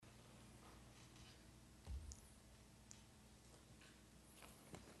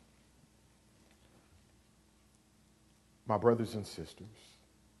My brothers and sisters,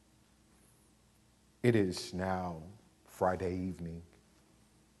 it is now Friday evening,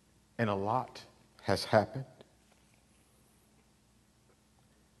 and a lot has happened.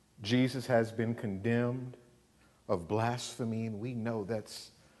 Jesus has been condemned of blasphemy, and we know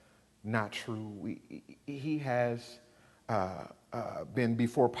that's not true. He has been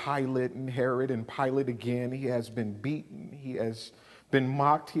before Pilate and Herod and Pilate again. He has been beaten. He has been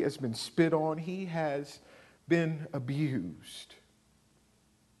mocked. He has been spit on. He has been abused.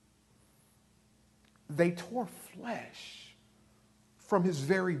 They tore flesh from his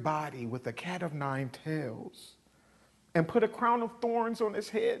very body with a cat of nine tails and put a crown of thorns on his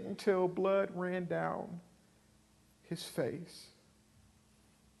head until blood ran down his face.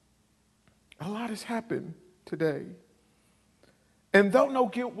 A lot has happened today. And though no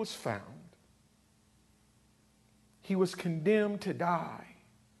guilt was found, he was condemned to die.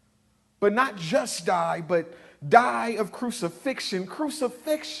 But not just die, but die of crucifixion.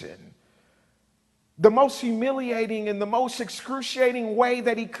 Crucifixion. The most humiliating and the most excruciating way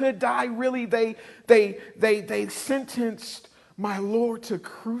that he could die, really, they sentenced my Lord to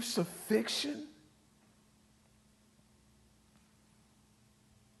crucifixion.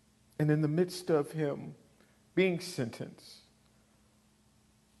 And in the midst of him being sentenced,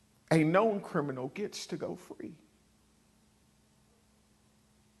 a known criminal gets to go free.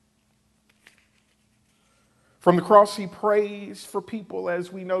 From the cross, he prays for people.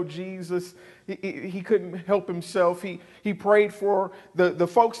 As we know, Jesus, he couldn't help himself. He prayed for the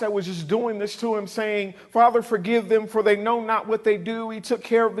folks that was just doing this to him, saying, Father, forgive them, for they know not what they do. He took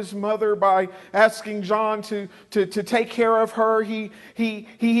care of his mother by asking John to take care of her. He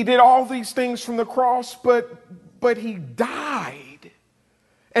did all these things from the cross, but he died.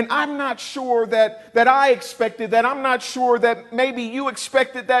 And I'm not sure that I expected that. I'm not sure that maybe you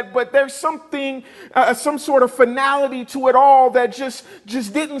expected that, but there's something, some sort of finality to it all that just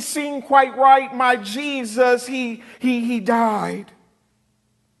didn't seem quite right. My Jesus, he died.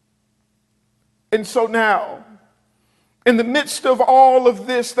 And so now, in the midst of all of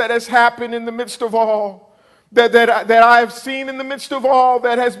this that has happened, in the midst of all that I have seen, in the midst of all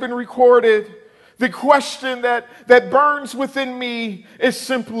that has been recorded, the question that burns within me is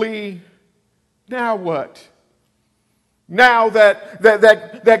simply, now what? Now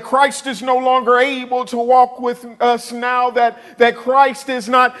that Christ is no longer able to walk with us, now that Christ is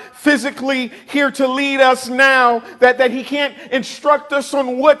not physically here to lead us, now that he can't instruct us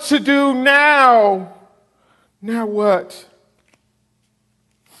on what to do, now what?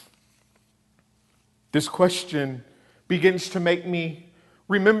 This question begins to make me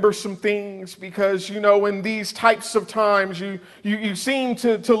remember some things, because, in these types of times, you seem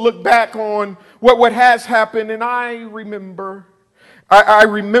to look back on what has happened. And I remember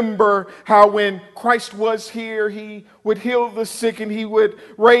how when Christ was here, he would heal the sick and he would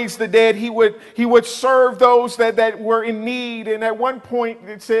raise the dead. He would serve those that were in need. And at one point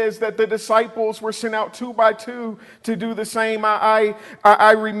it says that the disciples were sent out 2 by 2 to do the same. I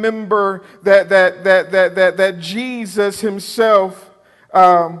remember that Jesus himself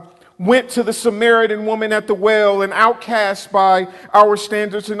went to the Samaritan woman at the well, an outcast by our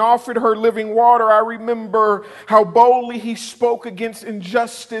standards, and offered her living water. I remember how boldly he spoke against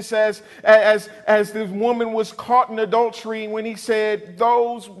injustice as this woman was caught in adultery, when he said,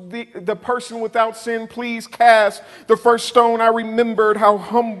 the person without sin, please cast the first stone. I remembered how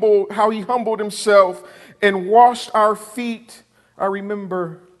he humbled himself and washed our feet. I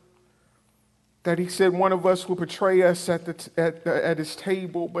remember that he said one of us will betray us at his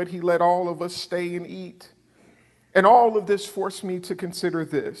table, but he let all of us stay and eat. And all of this forced me to consider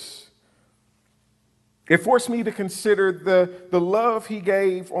this. It forced me to consider the love he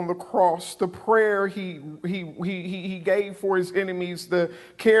gave on the cross, the prayer he gave for his enemies, the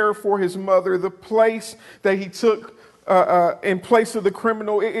care for his mother, the place that he took in place of the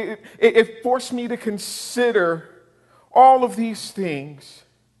criminal. It forced me to consider all of these things.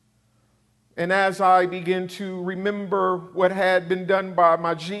 And as I begin to remember what had been done by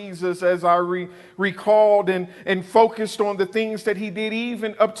my Jesus, as I recalled and focused on the things that he did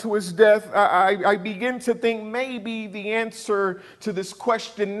even up to his death, I begin to think maybe the answer to this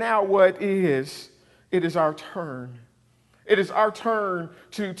question, now what, is it is our turn. It is our turn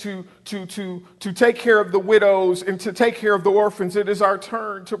to take care of the widows and to take care of the orphans. It is our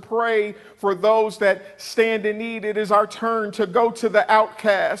turn to pray for those that stand in need. It is our turn to go to the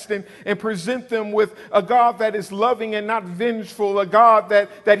outcast and present them with a God that is loving and not vengeful, a God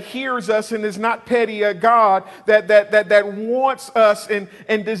that hears us and is not petty, a God that wants us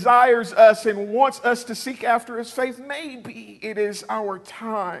and desires us and wants us to seek after his faith. Maybe it is our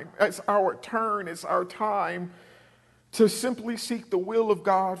time. It's our turn. It's our time to simply seek the will of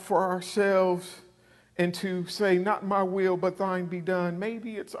God for ourselves and to say, not my will, but thine be done.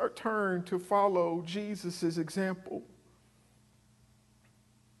 Maybe it's our turn to follow Jesus' example.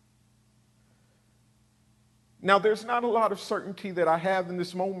 Now, there's not a lot of certainty that I have in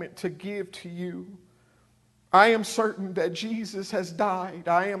this moment to give to you. I am certain that Jesus has died.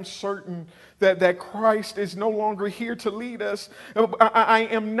 I am certain that Christ is no longer here to lead us. I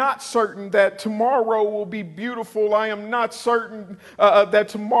am not certain that tomorrow will be beautiful. I am not certain that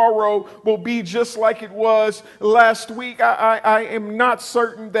tomorrow will be just like it was last week. I am not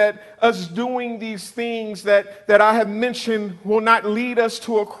certain that us doing these things that I have mentioned will not lead us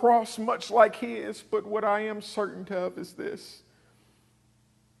to a cross much like his. But what I am certain of is this: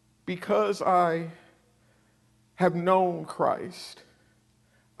 because I have known Christ,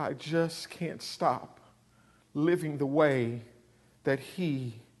 I just can't stop living the way that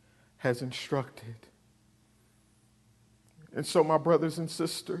he has instructed. And so, my brothers and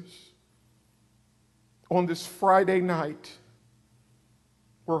sisters, on this Friday night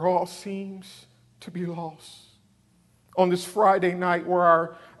where all seems to be lost, on this Friday night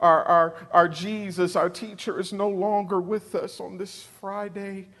where our Jesus, our teacher, is no longer with us, on this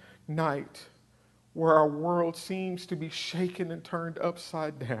Friday night where our world seems to be shaken and turned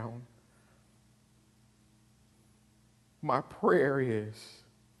upside down, my prayer is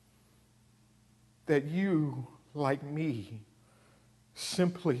that you, like me,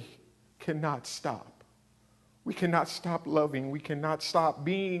 simply cannot stop. We cannot stop loving. We cannot stop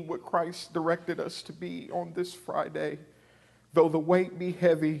being what Christ directed us to be on this Friday. Though the weight be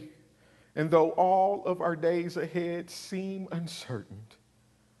heavy, and though all of our days ahead seem uncertain,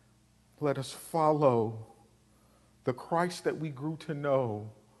 let us follow the Christ that we grew to know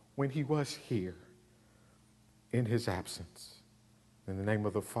when he was here in his absence. In the name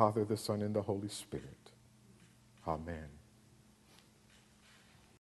of the Father, the Son, and the Holy Spirit. Amen.